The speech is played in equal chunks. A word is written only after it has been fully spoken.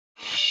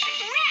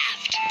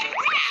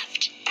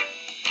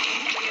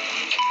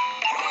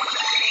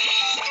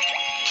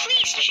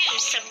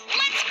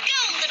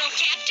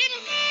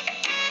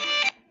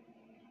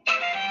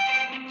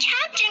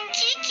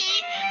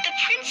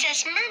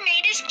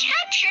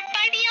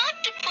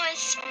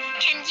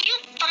Can you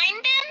find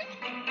them?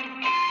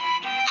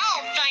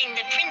 I'll find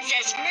the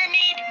Princess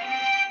Mermaid.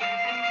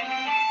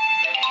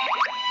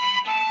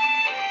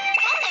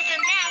 Follow the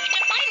map to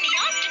find the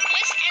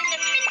octopus and the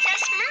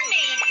Princess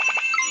Mermaid.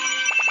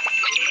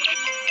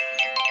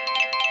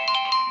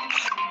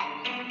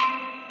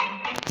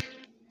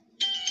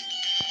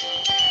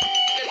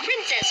 The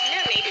Princess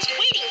Mermaid is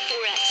waiting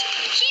for us.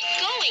 Keep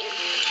going.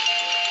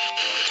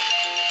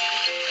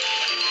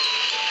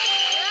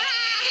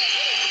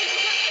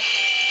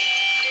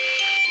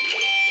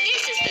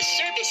 This is the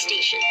service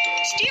station.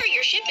 Steer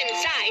your ship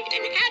inside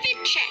and have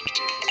it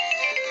checked.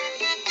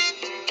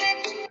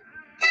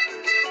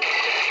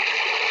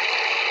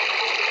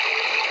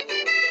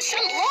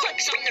 Some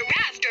logs on the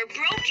raft are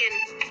broken.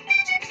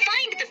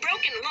 Find the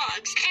broken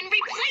logs and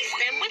replace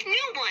them with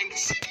new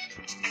ones.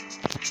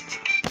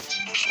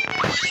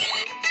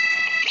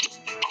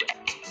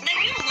 The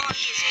new log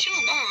is too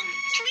long.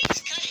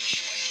 Please cut it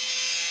short.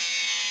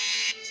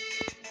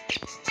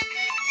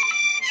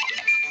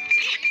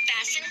 Then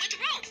fasten with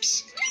ropes.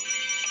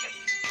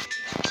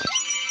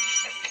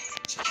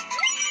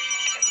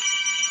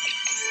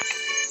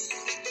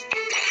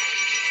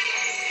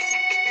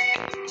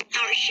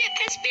 Our ship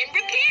has been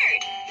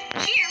repaired.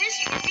 Here is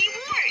your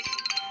reward.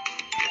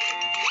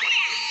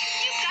 Yeah,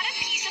 you've got a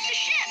piece of the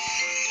ship.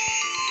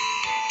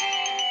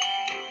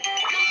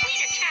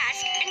 Complete a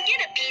task and get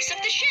a piece of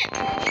the ship.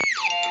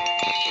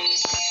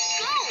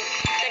 Go!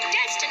 The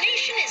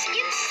destination is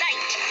in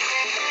sight.